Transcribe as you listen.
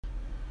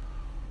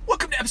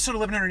Episode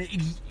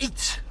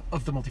 1188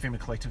 of the Multifamily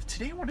Collective.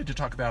 Today I wanted to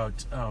talk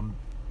about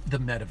the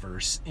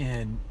metaverse,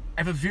 and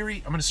I'm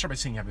going to start by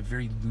saying I have a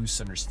very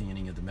loose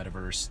understanding of the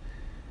metaverse.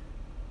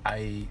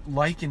 I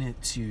liken it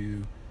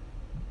to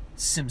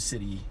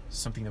SimCity,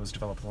 something that was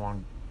developed a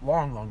long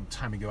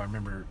time ago. I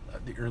remember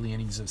the early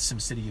innings of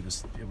SimCity. It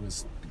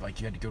was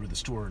like you had to go to the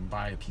store and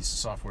buy a piece of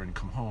software and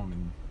come home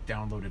and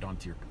download it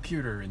onto your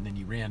computer, and then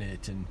you ran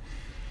it and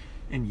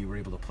you were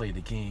able to play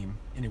the game,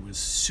 and it was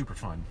super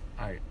fun.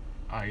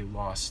 I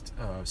lost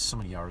so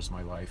many hours of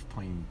my life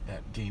playing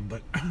that game,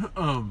 but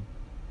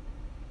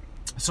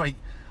so I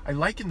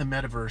liken the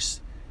metaverse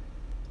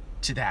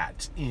to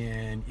that.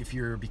 And if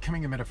you're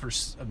becoming a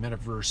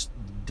metaverse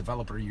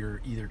developer, you're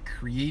either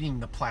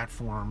creating the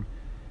platform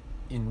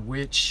in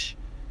which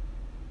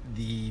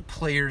the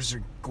players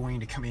are going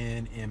to come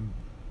in and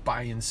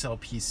buy and sell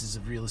pieces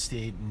of real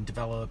estate and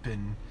develop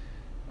and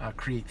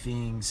create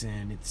things,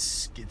 and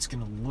it's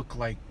going to look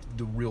like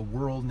the real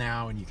world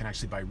now, and you can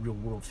actually buy real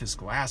world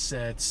physical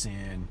assets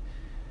and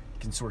you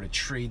can sort of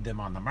trade them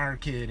on the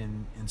market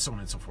and so on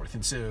and so forth.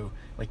 And so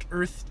like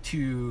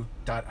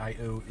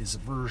Earth2.io is a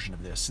version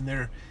of this, and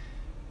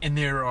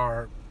there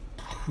are,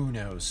 who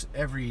knows,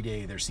 every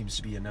day there seems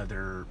to be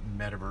another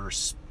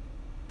metaverse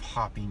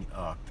popping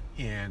up.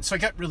 And so I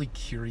got really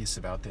curious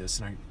about this,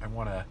 and I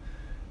want to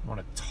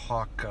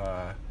talk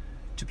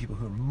to people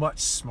who are much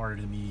smarter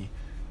than me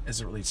as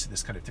it relates to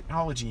this kind of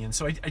technology. And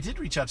so I did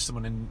reach out to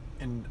someone,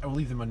 and I will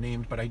leave them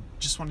unnamed, but I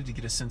just wanted to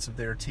get a sense of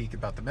their take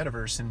about the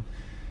metaverse. And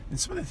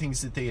some of the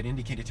things that they had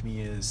indicated to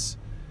me is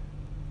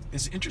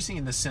interesting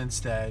in the sense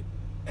that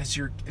as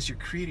you're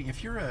creating,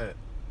 if you're a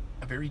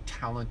very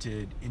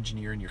talented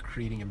engineer and you're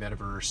creating a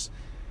metaverse,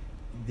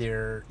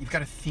 you've got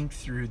to think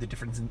through the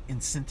different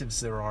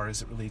incentives there are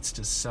as it relates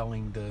to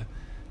selling the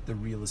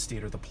real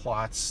estate or the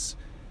plots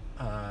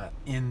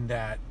in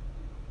that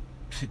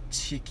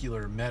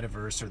particular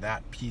metaverse or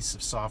that piece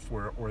of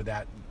software or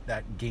that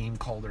game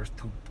called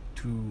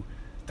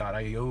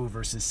Earth2.io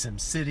versus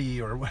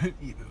SimCity or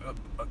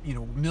a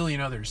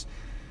million others.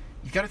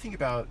 You got to think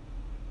about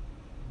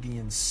the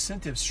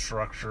incentive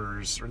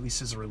structures, or at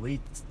least as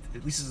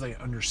I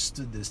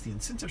understood this, the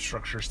incentive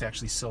structures to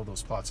actually sell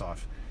those plots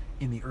off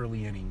in the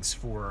early innings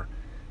for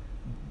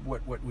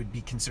what would be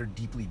considered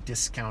deeply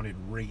discounted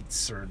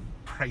rates or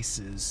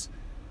prices,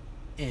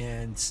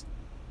 and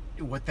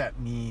what that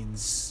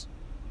means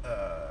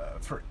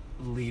for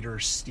later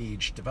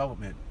stage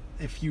development.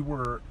 If you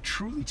were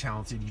truly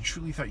talented, you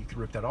truly thought you could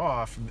rip that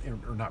off,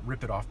 or not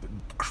rip it off, but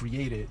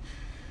create it,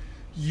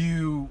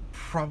 you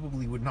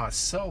probably would not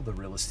sell the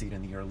real estate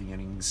in the early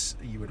innings.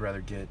 You would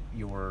rather get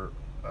your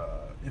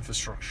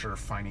infrastructure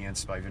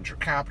financed by venture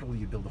capital.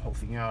 You build the whole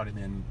thing out, and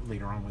then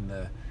later on,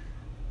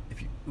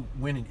 if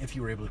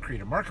you were able to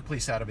create a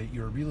marketplace out of it,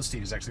 your real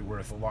estate is actually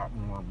worth a lot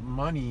more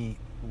money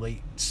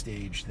late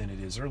stage than it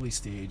is early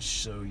stage.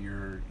 So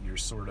you're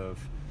sort of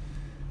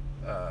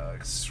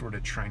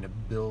trying to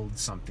build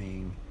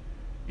something.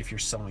 If you're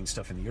selling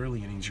stuff in the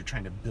early innings, you're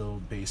trying to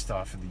build based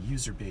off of the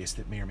user base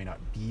that may or may not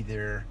be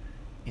there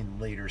in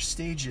later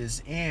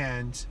stages.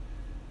 And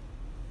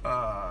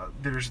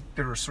there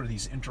are sort of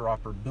these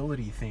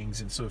interoperability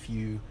things. And so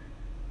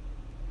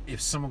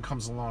if someone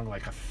comes along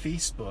like a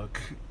Facebook,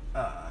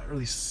 or at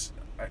least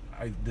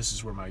this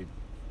is where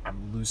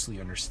I'm loosely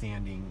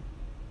understanding,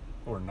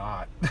 or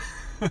not.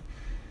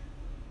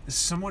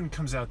 Someone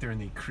comes out there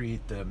and they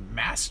create the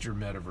master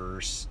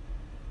metaverse.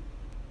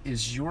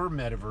 Is your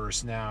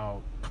metaverse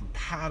now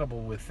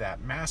compatible with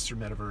that master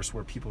metaverse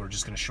where people are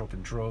just going to show up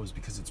in droves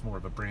because it's more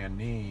of a brand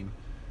name,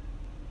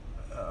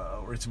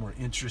 or it's a more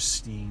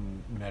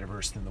interesting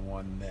metaverse than the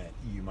one that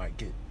you might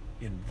get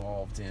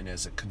involved in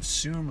as a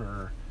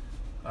consumer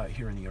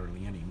here in the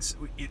early innings?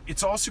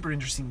 It's all super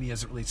interesting to me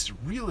as it relates to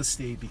real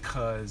estate,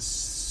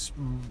 because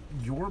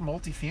your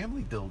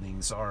multifamily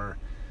buildings are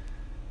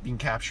being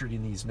captured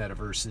in these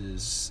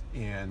metaverses,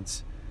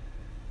 and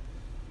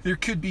there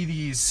could be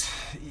you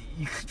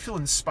could feel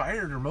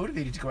inspired or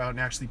motivated to go out and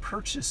actually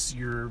purchase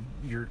your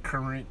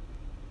current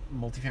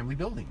multifamily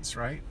buildings,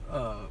 right?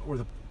 Or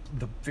the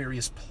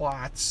various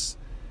plots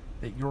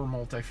that your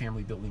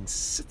multifamily building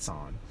sits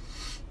on.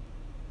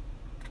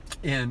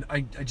 And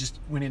I just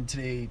went in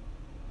today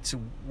to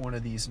one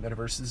of these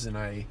metaverses, and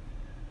I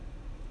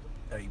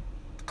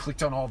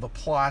clicked on all the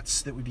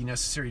plots that would be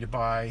necessary to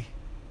buy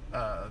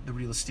the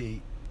real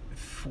estate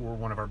for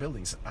one of our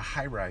buildings, a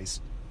high-rise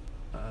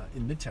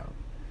in Midtown,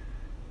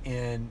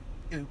 and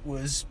it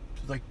was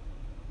like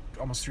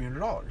almost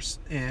 $300.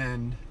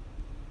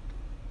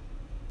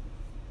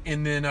 And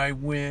then I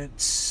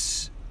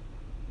went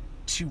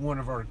to one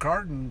of our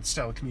garden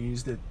style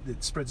communities that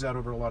spreads out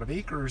over a lot of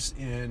acres,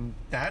 and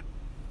that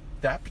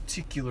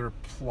particular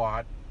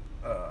plot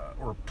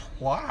or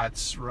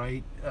plots,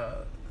 right,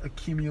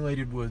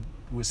 accumulated with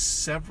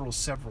several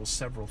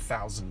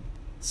thousand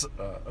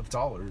of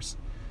dollars,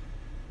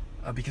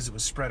 because it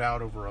was spread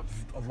out over a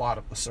lot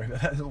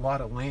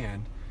of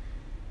land.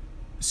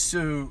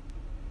 So,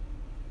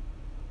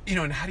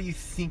 and how do you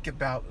think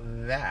about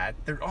that?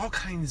 There are all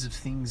kinds of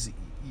things that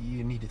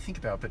you need to think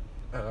about, but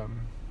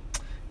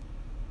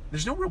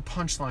there's no real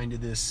punchline to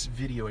this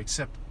video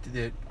except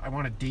that I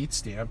want a date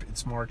stamp.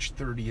 It's March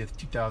 30th,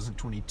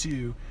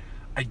 2022.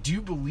 I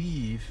do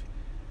believe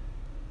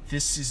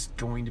this is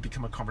going to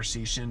become a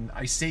conversation.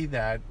 I say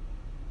that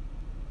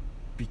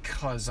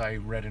because I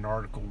read an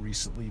article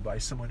recently by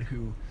someone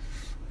who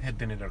had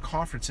been at a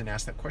conference and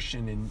asked that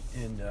question,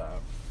 and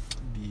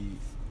the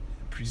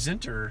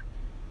presenter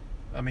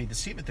made the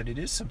statement that it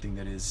is something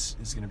that is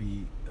going to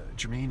be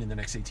germane in the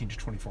next 18 to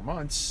 24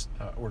 months,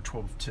 or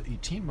 12 to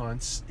 18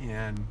 months,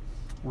 and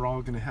we're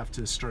all going to have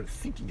to start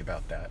thinking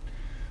about that.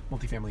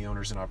 Multifamily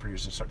owners and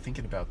operators and start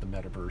thinking about the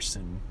metaverse,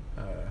 and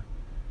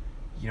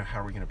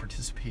how are we going to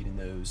participate in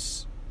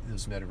those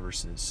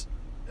metaverses,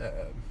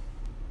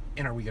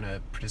 and are we going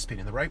to participate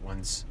in the right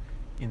ones?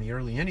 In the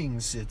early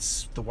innings,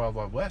 it's the wild,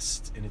 wild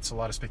west, and it's a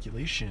lot of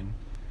speculation.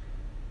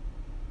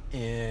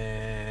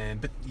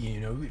 But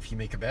if you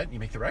make a bet and you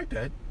make the right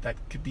bet, that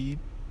could be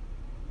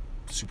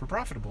super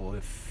profitable.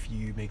 If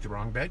you make the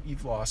wrong bet,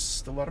 you've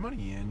lost a lot of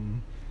money,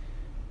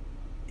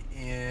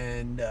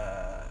 and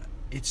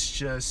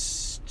it's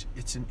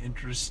an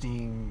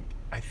interesting.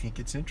 I think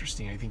it's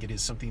interesting. I think it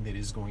is something that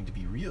is going to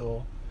be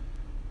real,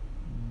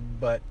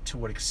 but to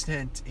what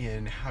extent,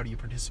 and how do you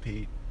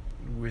participate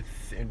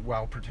with, and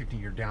while protecting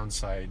your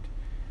downside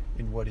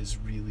in what is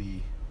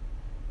really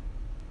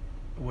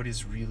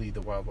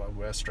the wild, wild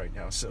west right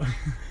now. So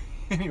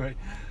anyway,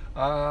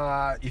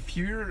 if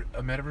you're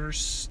a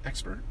metaverse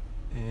expert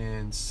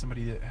and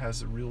somebody that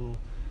has a real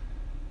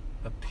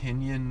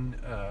opinion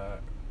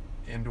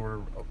and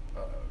or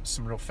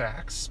some real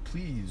facts,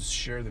 please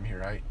share them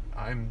here.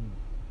 I'm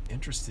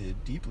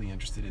deeply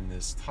interested in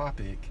this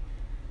topic,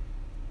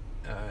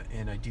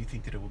 and I do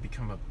think that it will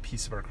become a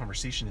piece of our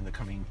conversation in the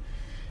coming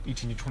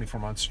 18 to 24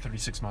 months,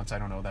 36 months. I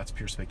don't know. That's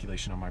pure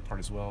speculation on my part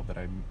as well, but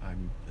I'm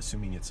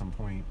assuming at some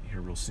point here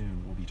real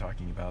soon we'll be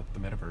talking about the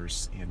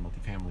metaverse and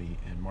multifamily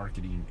and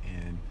marketing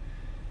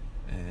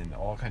and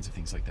all kinds of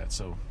things like that.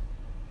 So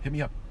hit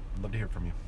me up. I'd love to hear from you.